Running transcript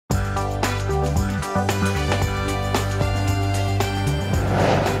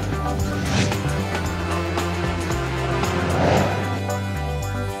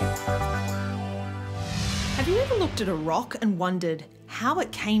looked at a rock and wondered how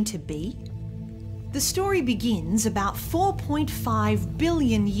it came to be? The story begins about 4.5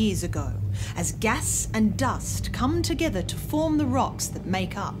 billion years ago, as gas and dust come together to form the rocks that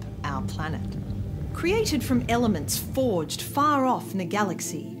make up our planet. Created from elements forged far off in the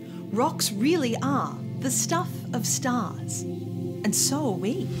galaxy, rocks really are the stuff of stars. And so are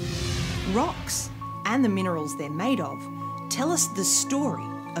we. Rocks, and the minerals they're made of, tell us the story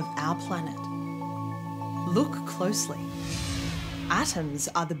of our planet. Look closely. Atoms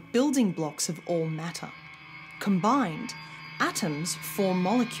are the building blocks of all matter. Combined, atoms form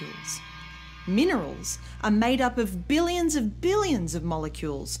molecules. Minerals are made up of billions of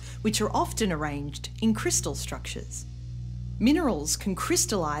molecules, which are often arranged in crystal structures. Minerals can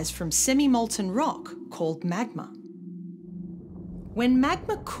crystallize from semi-molten rock called magma. When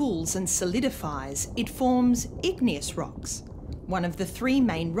magma cools and solidifies, it forms igneous rocks, one of the three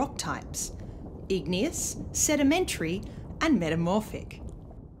main rock types: igneous, sedimentary, and metamorphic.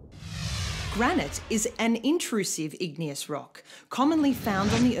 Granite is an intrusive igneous rock, commonly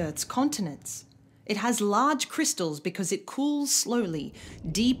found on the Earth's continents. It has large crystals because it cools slowly,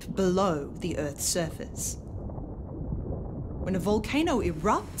 deep below the Earth's surface. When a volcano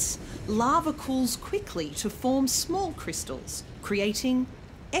erupts, lava cools quickly to form small crystals, creating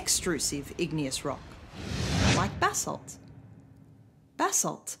extrusive igneous rock, like basalt.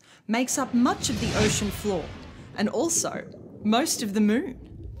 Basalt makes up much of the ocean floor and also most of the moon.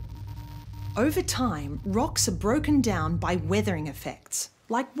 Over time, rocks are broken down by weathering effects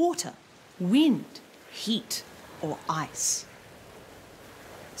like water, wind, heat, or ice.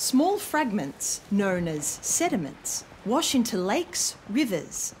 Small fragments, known as sediments, wash into lakes,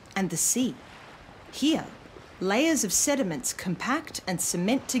 rivers, and the sea. Here, layers of sediments compact and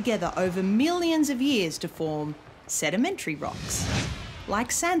cement together over millions of years to form sedimentary rocks,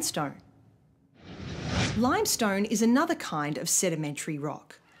 like sandstone. Limestone is another kind of sedimentary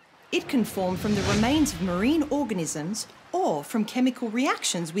rock. It can form from the remains of marine organisms or from chemical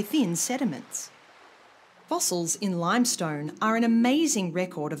reactions within sediments. Fossils in limestone are an amazing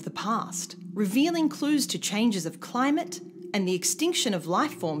record of the past, revealing clues to changes of climate and the extinction of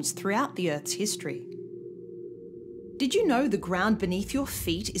life forms throughout the Earth's history. Did you know the ground beneath your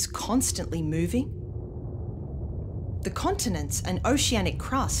feet is constantly moving? The continents and oceanic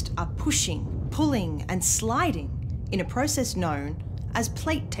crust are pushing, pulling, and sliding in a process known as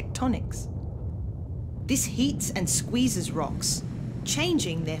plate tectonics. This heats and squeezes rocks,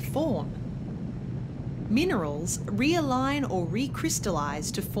 changing their form. Minerals realign or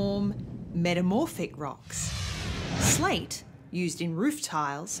recrystallize to form metamorphic rocks. Slate, used in roof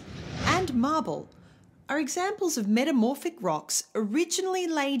tiles, and marble are examples of metamorphic rocks originally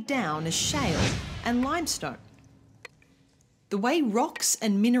laid down as shale and limestone. The way rocks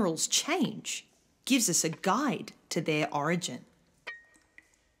and minerals change gives us a guide to their origin.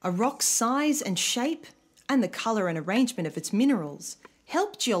 A rock's size and shape, and the colour and arrangement of its minerals,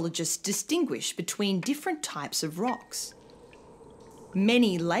 help geologists distinguish between different types of rocks.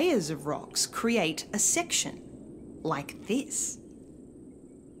 Many layers of rocks create a section, like this.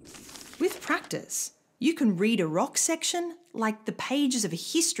 With practice, you can read a rock section like the pages of a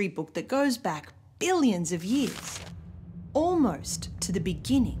history book that goes back billions of years, almost to the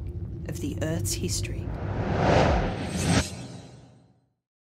beginning of the Earth's history.